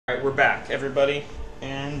Alright, we're back, everybody,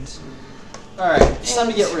 and... Alright, it's time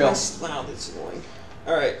to get real. Wow, that's annoying.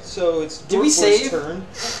 Alright, so it's Did we save? turn.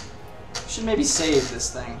 Should maybe save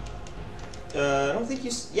this thing. I don't think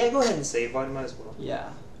you... Yeah, go ahead and save. Might as well. Yeah.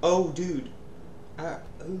 Oh, dude. I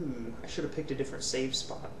should have picked a different save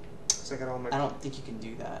spot. Cause I got all my... I don't think you can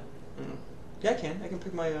do that. Yeah, I can. I can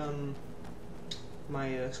pick my,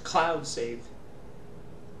 cloud save.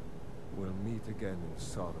 We'll meet again in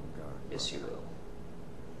Sodom Garden. Yes, you will.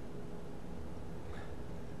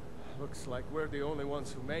 Looks like we're the only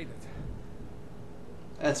ones who made it.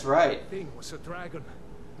 That's right. The thing was a dragon.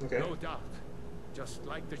 Okay. No doubt. Just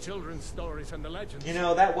like the children's stories and the legends. You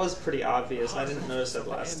know, that was pretty obvious. I didn't notice that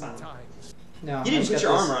last time. No. You didn't put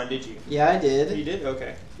your armor on, did you? Yeah, I did. You did?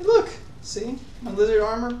 Okay. Hey, look. See? My lizard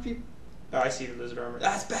armor? Oh, I see your lizard armor.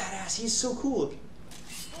 That's badass. He's so cool looking.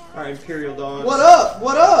 Alright, Imperial dogs. What up?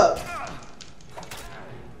 What up?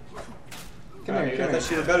 Come here, dude, come I here. thought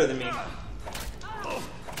you were better than me.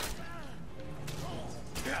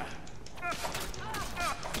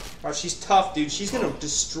 Wow, she's tough, dude. She's gonna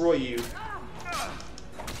destroy you. I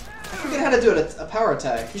forget how to do it. A power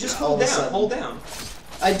attack. You just hold down. Hold down.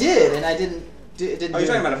 I did, and I didn't. It didn't. Oh, you're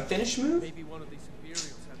talking about a finish move? Maybe one of these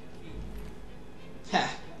Imperials had the key.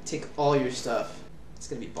 Ha! Take all your stuff. It's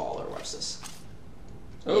gonna be baller. Watch this.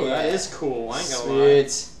 Oh, yeah. that is cool. I ain't gonna lie.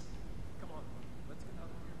 Sweet.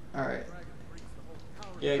 All right.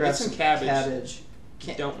 Yeah, Grab get some cabbage. Cabbage.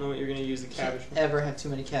 You don't know what you're gonna use the cabbage for. Ever have too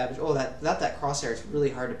many cabbage? Oh, that crosshair is really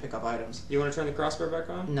hard to pick up items. You want to turn the crossbar back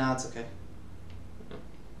on? No, it's okay.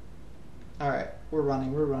 All right, we're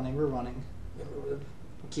running. We're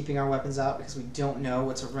keeping our weapons out because we don't know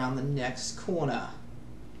what's around the next corner.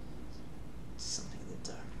 Something in the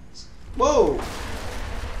darkness. Whoa!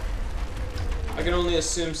 I can only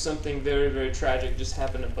assume something very, very tragic just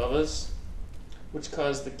happened above us, which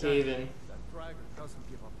caused the cave-in. That dragon doesn't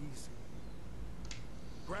give up easy.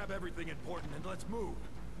 Grab everything important and let's move.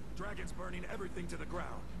 Dragon's burning everything to the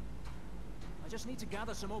ground. I just need to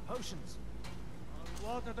gather some more potions.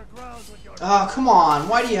 Water the ground with your... Oh, come on.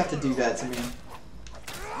 Why do you have to do that to me?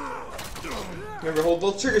 Remember, hold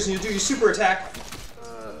both triggers and you do your super attack.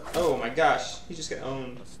 Oh my gosh, he just got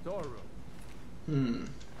owned. A storeroom.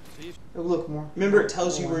 Oh, look, more. Remember, it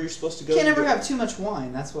tells you where you're supposed to go. You can't ever have too much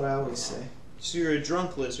wine. That's what I always say. So you're a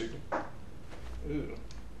drunk lizard. Ooh.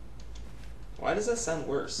 Why does that sound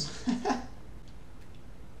worse? Come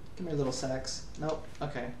here, little sacks. Nope.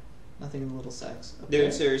 Okay. Nothing in the little sacks. Okay.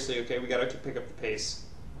 Dude, seriously, okay, we gotta pick up the pace.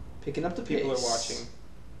 Picking up the pace. People are watching.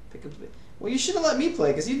 Pick up the pace. Well, you should have let me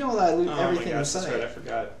play, because you know that I loot everything my gosh, inside. that's right, I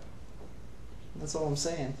forgot. That's all I'm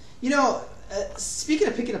saying. You know, speaking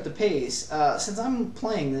of picking up the pace, since I'm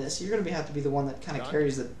playing this, you're going to have to be the one that kind of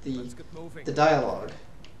carries the dialogue.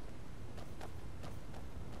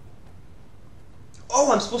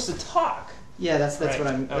 Oh, I'm supposed to talk. Yeah, that's right. what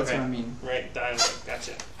I okay. what I mean. Right, dialogue.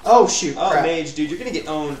 Gotcha. Oh shoot! Oh, crap. mage, dude, you're gonna get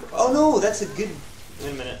owned. Oh no, that's a good.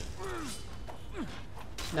 Wait a minute.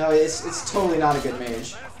 No, it's totally not a good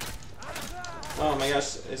mage. Oh my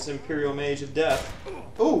gosh, it's Imperial Mage of Death.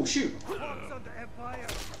 Oh shoot!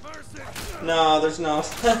 No, there's no.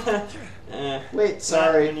 Wait,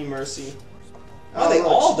 sorry. Not any mercy. Oh, they look.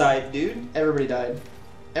 all died, dude. Everybody died.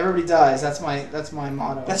 Everybody dies. That's my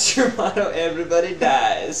motto. That's your motto. Everybody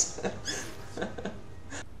dies.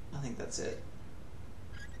 I think that's it.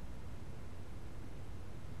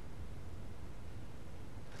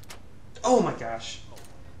 Oh my gosh.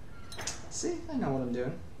 See, I know what I'm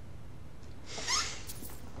doing.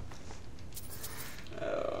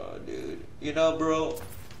 Oh, dude. You know, bro.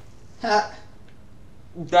 Ha!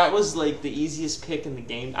 That was like the easiest pick in the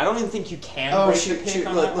game. I don't even think you can Oh break shoot! the pick Shoot!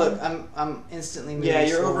 on Look! that Look! one. I'm instantly moving. Yeah,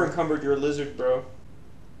 you're slower. over encumbered. You're a lizard, bro.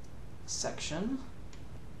 Section.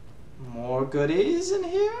 More goodies in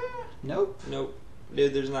here? Nope. Nope.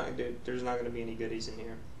 Dude, there's not gonna be any goodies in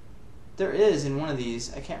here. There is in one of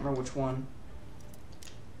these. I can't remember which one.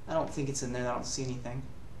 I don't think it's in there. I don't see anything.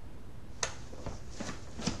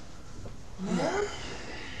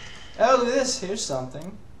 Oh, look at this. Here's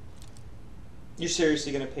something. You're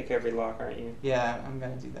seriously gonna pick every lock, aren't you? Yeah, I'm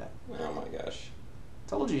gonna do that. Oh my gosh.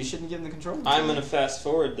 Told you shouldn't give him the controller. I'm gonna fast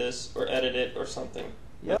forward this or edit it or something.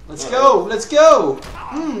 Yep. Let's go. Let's go.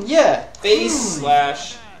 Yeah. Face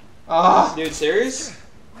slash. Ah. Dude, serious?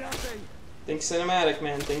 Think cinematic,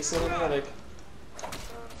 man. Think cinematic.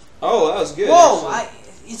 Oh, that was good. Whoa!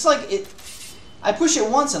 Actually. It's like it. I push it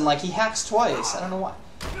once and like he hacks twice. I don't know why.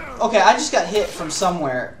 Okay, I just got hit from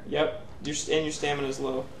somewhere. Yep. Your stamina's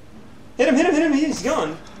low. Hit him! Hit him! Hit him! He's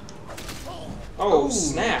gone. Oh, Ooh,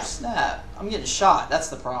 snap! Snap! I'm getting shot. That's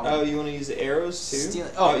the problem. Oh, you want to use the arrows too? Steal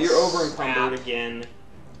Oh, oh, you're over encumbered snap. again.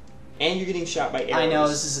 And you're getting shot by arrows. I know,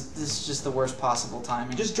 this is just the worst possible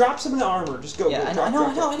timing. Just drop some of the armor. Just go. Yeah, go, I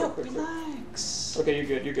know. Quick. Relax. Okay, you're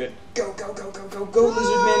good. You're good. Go, lizard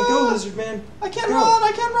man. Go, lizard man. I can't Go. run.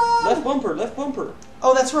 I can't run. Left bumper.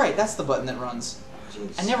 Oh, that's right. That's the button that runs.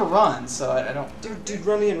 Jeez. I never run, so I don't. Dude,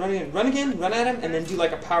 run again. Run again. Run at him, and then do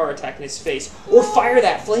like a power attack in his face, or fire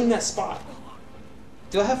that, flame that spot.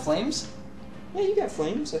 Do I have flames? Yeah, you got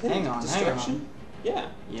flames. I think. Hang on. Destruction. Yeah.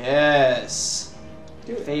 Yes.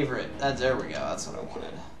 Do it. Favorite. There we go. That's what I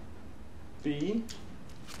wanted. B.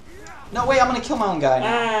 No, wait. I'm gonna kill my own guy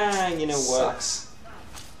now. Ah, you know what?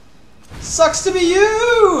 Sucks to be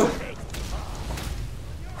you.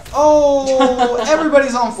 Oh,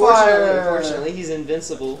 everybody's on fire. Fortunately, he's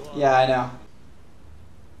invincible. Yeah, I know.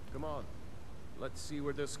 Come on. Let's see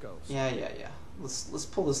where this goes. Yeah. Let's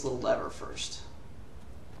pull this little lever first.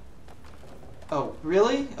 Oh,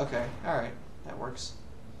 really? Okay. All right. That works.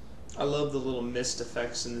 I love the little mist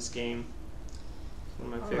effects in this game. It's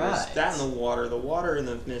one of my favorites. Right. That and the water. The water in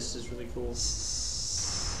the mist is really cool.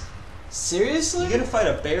 Seriously? You're gonna fight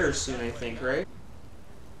a bear soon, I think, right?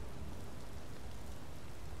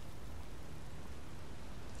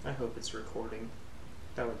 I hope it's recording.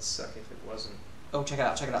 That would suck if it wasn't. Oh, check it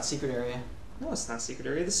out. Check it out. Secret area. No, it's not secret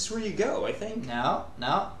area. This is where you go, I think. No,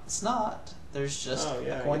 it's not. There's just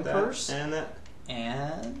a coin purse and that.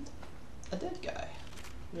 and a dead guy.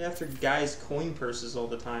 You're after guys' coin purses all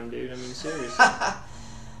the time, dude. I mean, seriously.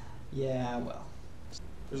 Yeah, well.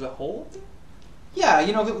 There's a hole up there? Yeah,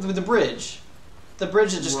 you know, with the bridge. The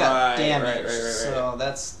bridge that just got damaged. Right. So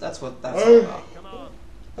that's what that's all about. Come on.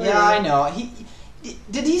 Yeah, I know.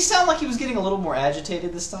 Did he sound like he was getting a little more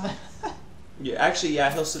agitated this time? Yeah, actually,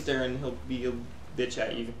 yeah, he'll sit there and he'll be a bitch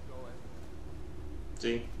at you.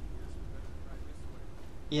 See?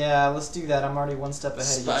 Yeah, let's do that. I'm already one step ahead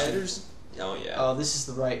of you. Spiders? Oh, yeah. Oh, this is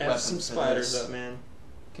the right weapon. Have some for spiders this. up, man.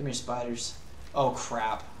 Come here, spiders. Oh,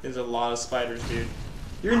 crap. There's a lot of spiders, dude.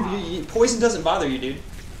 Poison doesn't bother you, dude.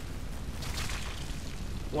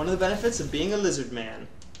 One of the benefits of being a lizard man.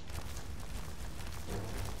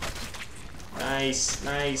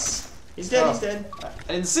 Nice. He's dead.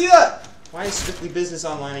 I didn't see that! Why is Strictly Business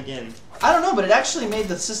online again? I don't know, but it actually made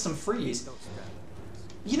the system freeze.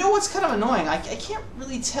 You know what's kind of annoying? I can't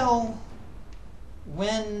really tell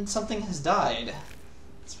when something has died.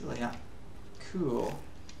 It's really not cool.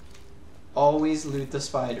 Always loot the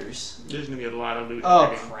spiders. There's gonna be a lot of loot.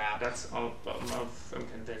 Oh, crap. I'm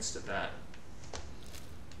convinced of that.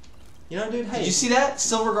 You know, dude, hey. Did you see that?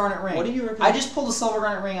 Silver garnet ring. What do you recommend? I just pulled a silver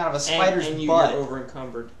garnet ring out of a spider's and butt. you're over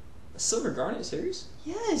encumbered. A silver garnet? Serious?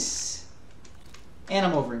 Yes. And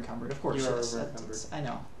I'm over encumbered, of course. You are yes, over encumbered. I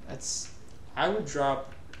know. That's I would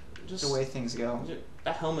drop just the way things go.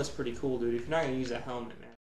 that helmet's pretty cool, dude. If you're not gonna use that helmet,